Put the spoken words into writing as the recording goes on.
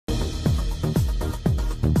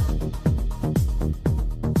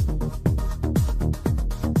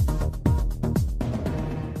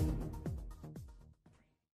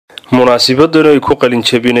munaasabaddan ay ku qalin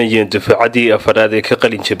jabinayeen dufacadii afaraad ee ka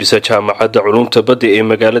qalin jabisa jaamacadda culumta badda ee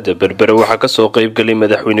magaalada Berbera waxaa ka soo qayb galay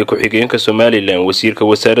madaxweyne ku-xigeenka Somaliland, wasiirka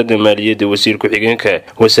wasaaradda maaliyadda, wasiir ku-xigeenka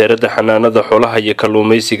wasaaradda xanaanada xoolaha iyo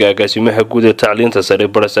kalluumaysiga, agaasimaha guud ee tacliinta sare,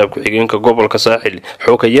 barasaab ku-xigeenka gobolka Saaxil,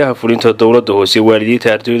 xogayaha fulinta dowladda hoose,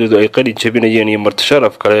 waalidiinta ardaydu ay qalin jabinayeen iyo marti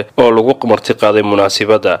sharaf kale oo lagu marti qaaday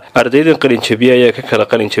munaasabadda. Ardaydan qalin jabiya ayaa ka kala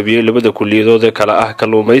qalin jabiyay labada kuliyadood ee kala ah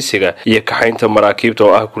kalluumaysiga iyo kaxaynta maraakiibta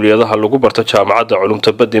oo ah kuliyadaha lagu barto jaamacadda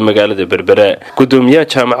culumta badda ee magaalada Berbera. Gudoomiyaha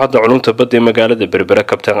jaamacadda culumta badda ee magaalada Berbera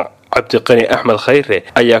Kabtan Cabdiqani Axmed Khayre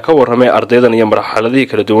ayaa ka warramay ardaydan iyo marxaladii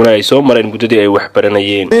kala duwan ay soo mareen muddadii ay wax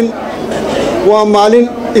baranayeen. waa maalin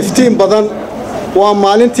iftiin badan, waa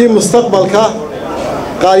maalintii mustaqbalka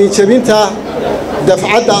qalin jabinta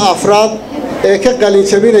dafcadda afraad ee ka qalin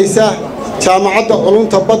jabinaysa jaamacadda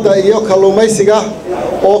culumta badda iyo kalluumaysiga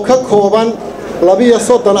oo ka kooban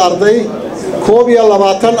 32 arday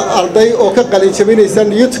 22 arday oo ka qalin jabinaysa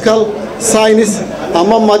nautical science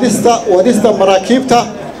ama wadista maraakiibta,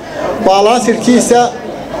 balansirkiisa,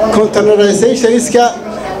 containerization-iska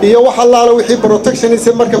iyo wax allaala wixii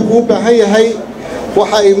protectionism marka uu baahan yahay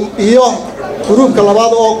waxa iyo gruupka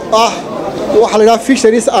labaad oo ah waxa la yiraahdo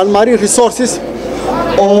fisheries and marine resources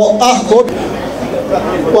oo ah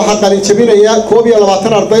waxa qalin jabinaya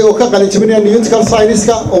 22 arday oo ka qalin jabinaya nautical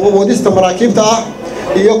science-ka oo wadista maraakiibta ah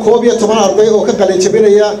iyo 12 arday oo ka qalin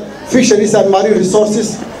jabinaya fisheries and marine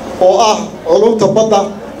resources oo ah culumta badda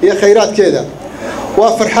iyo kheyraadkeeda.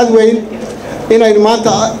 waa farxad weyn inay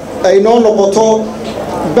maanta ay noo noqoto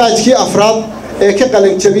baajkii afraad ee ka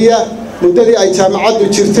qalin jabiya muddadii ay jaamacaddu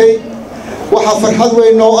jirtay. waxa farxad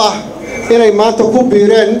weyn oo ah inay maanta ku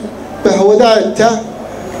biireen bahwadaanta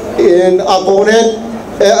aqooneed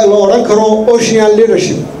ee la oran karo ocean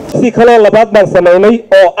leadership. si kale labaad baan sameynay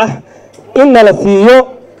oo ah in la siiyo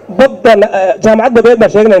badda jaamacadda Berbera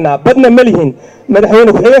sheegnayna badna malihin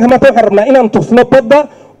madaxweyne ku-xigeenka maanta waxaan rabnaa inaan tusno badda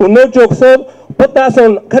oo noo joogso baddaasoo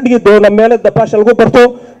ka dhigi doona meel dabaasha lagu barto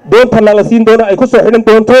doontana la siin doono ay ku soo xidhan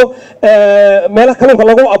doonto meelaha kalluunka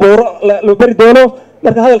lagu abuuro la bari doono.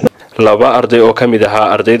 marka hadalka laba arday oo ka mid ahaa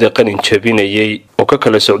ardayda qalin jabinayay oo ka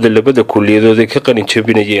kala socday labada kuliyadood ee ka qalin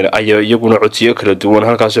jabinayeen ayaa iyaguna codsiyo kala duwan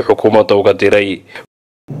halkaas xukuumadda uga diray.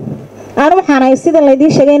 aan waxaan ay sida la idin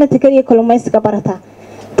sheegay in tikariga kalluumaysiga barata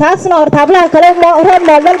taasna hortaablaha kale roob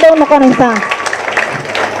moodal bay noqonaysaa.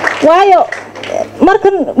 waayo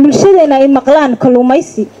markan bulshadeena ay maqlaan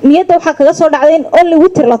kalluumaysi niyadda waxa kaga soo dhacday in only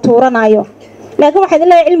witir la tuuranayo, laakiin waxa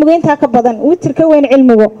ilaahay cilmiga inta ka badan witir ka weyn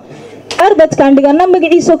cilmigu arbadkan dhigana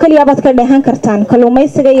magaciisa kaliya baad ka dheehan kartaan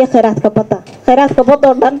kalluumaysiga iyo kheyraadka badda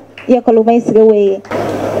oo dhan iyo kalluumaysiga weeye.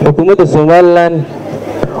 xukuumadda Somaliland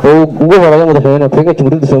oo ugu horeeyay madaxweyne ku-xigeenka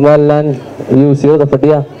Jamhuuriyadda Somaliland iyo wasiirada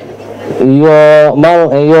fadhiya iyo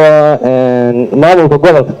maamulka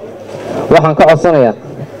gobolka waxaan ka codsanayaa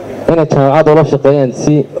inay jaamacadda la shaqeeyaan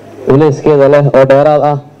si uleyskeeda leh oo dheeraad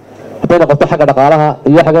ah haday noqoto xagga dhaqaalaha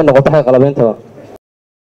iyo xagga noqoto xagga qalabeynta.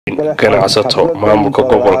 ganacsato maamulka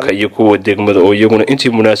gobolka iyo kuwa degmada oo iyaguna intii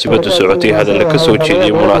munaasabadu socotay hadal ka soo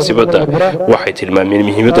jeediyay munaasabada waxay tilmaameen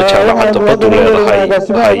muhiimadda jaamacadda baddu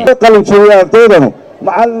leedahay. qalin jabiya ardaydana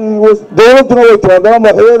dowladuna way tiraahdaa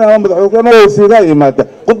madaxweynaha wasiirada yimaada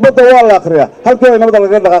khudbadda waa la akhriyaa halkii ay nabada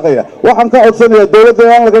laga dhaqaaqaya. waxaan ka codsanayaa dowladda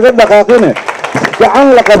aan lagaga dhaqaaqin gacan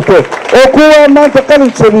la qabto oo kuwa maanta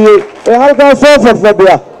qalin jabiyay ee halkaas soo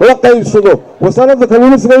fadhiya la qaybsado, wasaaradda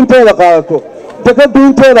kalluumaysiga inteeda qaadato, dekadu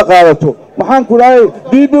inteeda qaadato, maxaan ku dhahay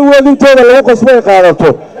DB World inteeda lagu qasbay qaadato,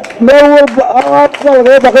 meel walba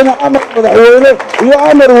laga baqina amar madaxweyne iyo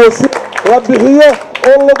amar wasiir la bixiyo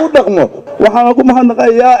oo lagu dhaqmo. waxaan ku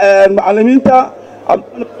mahadnaqayaa macallimiinta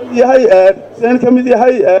yahay kamid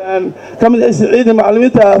yahay Ciidamda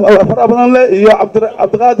macallimiinta fara badan leh iyo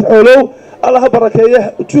Cabdiqaadir Xoolow Allah barakeeye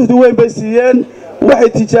juhdi weyn bay siiyeen. waxay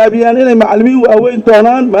tijaabiyaan inay macallimiin waaweyn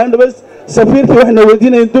doonaan. maandabas safiirkii waxna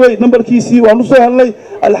weydiinayeen Dubai nambarkiisii waanu soo helnay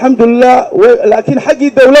alxamdulillah, laakiin xaqii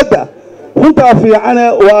dawladda runta fiican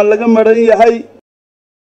waa laga maran yahay.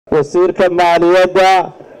 wasiirka maaliyadda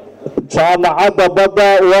jaamacadda badda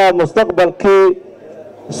waa mustaqbalkii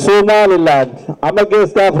Somaliland ama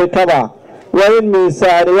geeska Afrikada waa in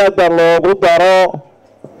miisaaniyadda loogu daro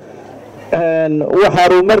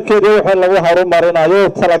horumarkeeda waxa lagu horumarinayo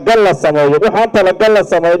talagal la sameeyo. waxaan talagal la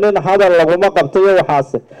sameeynin hadal laguma qabtayo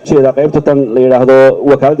waxaas jeeda qaybta tan la yiraahdo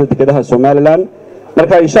wakaaladda dekedaha Somaliland.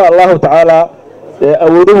 marka insha Allah taala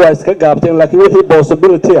awoodu waa iska gaabteen, laakiin wixii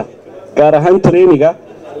possibility gaar ahaan traininga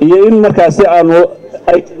iyo in markaasi aanu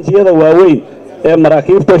aytiyada waaweyn ee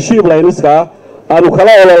maraakiibta ship lineska aanu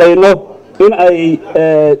kala ololeyno in ay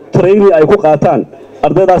training ay ku qaataan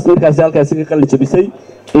ardaydaas markaasi halkaasi ka qalin jabisay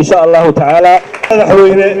insha Allah ta'ala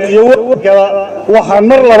madaxweyne iyo waqtiga waxaan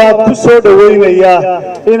mar labaad ku soo dhaweynayaa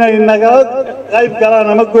inay naga qayb galaan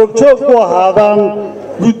ama goobjoog ku ahaadaan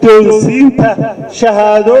guddoonsiinta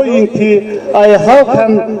shahaadooyinkii ay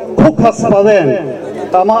halkan ku kasbadeen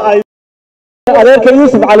ama ay adeerka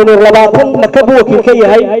Yuusuf Cali Nuur 20 markab wakiil ka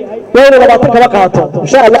yahay wayna 20 kala qaato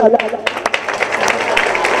insha Allah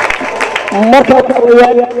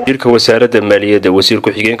wasiirka wasaaradda maaliyadda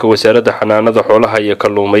wasiirka xigeenka wasaaradda xanaanada xoolaha iyo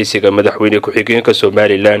kalluumaysiga madaxweyne ku xigeenka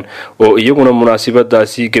Somaliland oo iyaguna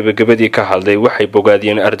munaasabadaasi gabagabadii ka hadlay waxay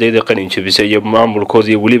bogaadiyeen ardayda qalin jabisay iyo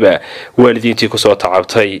maamulkoodii waliba waalidiintii ku soo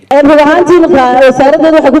tacabtay ruuxaantii wasaaradda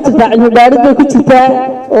waxa ku jirtaa cilmi baarid bay ku jirtaa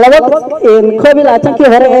laba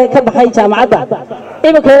COVID-19 hore ee ka baxay jaamacadda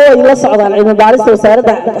imika way la socdaan cilmi baarista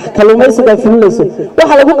wasaaradda kalluumaysiga fulinayso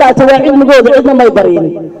waxa lagu qaatay waa cilmigooda cidna may barin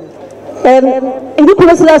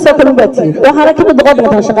idinkuna sidaas oo kale baati waxaana ka mid noqon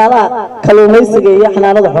doontaa shaqaalaha kalluumaysiga iyo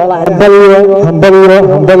xanaanada xoolaha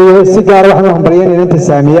hambaliyo si gaar ah waxaan hambalyeynaa inta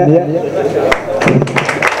saamiya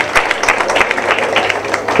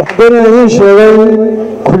waxaan idin sheegay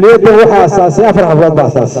kulliyadda waxa asaasay 4 xabood baa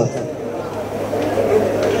asaasay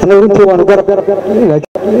أنا أريد أن أقول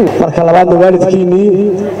marka labaadna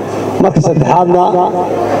waalidkiinii marka saddexaadna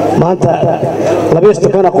maanta labeesto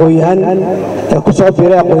kana qoyaan ee ku soo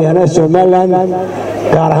fiiray qoyaanada Somaliland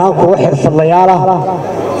gaar ahaan kuwa xirfadlayaal ah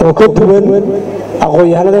oo ka duwan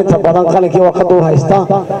aqoonyahanada inta badan qalinkii waqti u haysta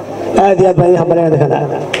aad iyo aad baan hambalyeynaa kana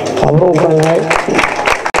abroon banahay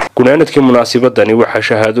gunaanadkii munaasabadani waxaa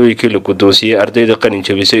shahaadooyinkii la guddoonsiyay ardayda qalin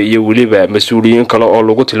jabisay iyo waliba mas'uuliyiin kale oo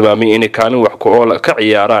lagu tilmaamay inay kaalin wax ku ool ka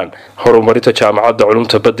ciyaaraan horumarinta jaamacadda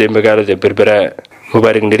culumta badda ee magaalada Berbera.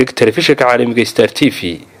 Mubaarak Nirig, telefishinka caalamiga Star TV,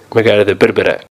 magaalada Berbera.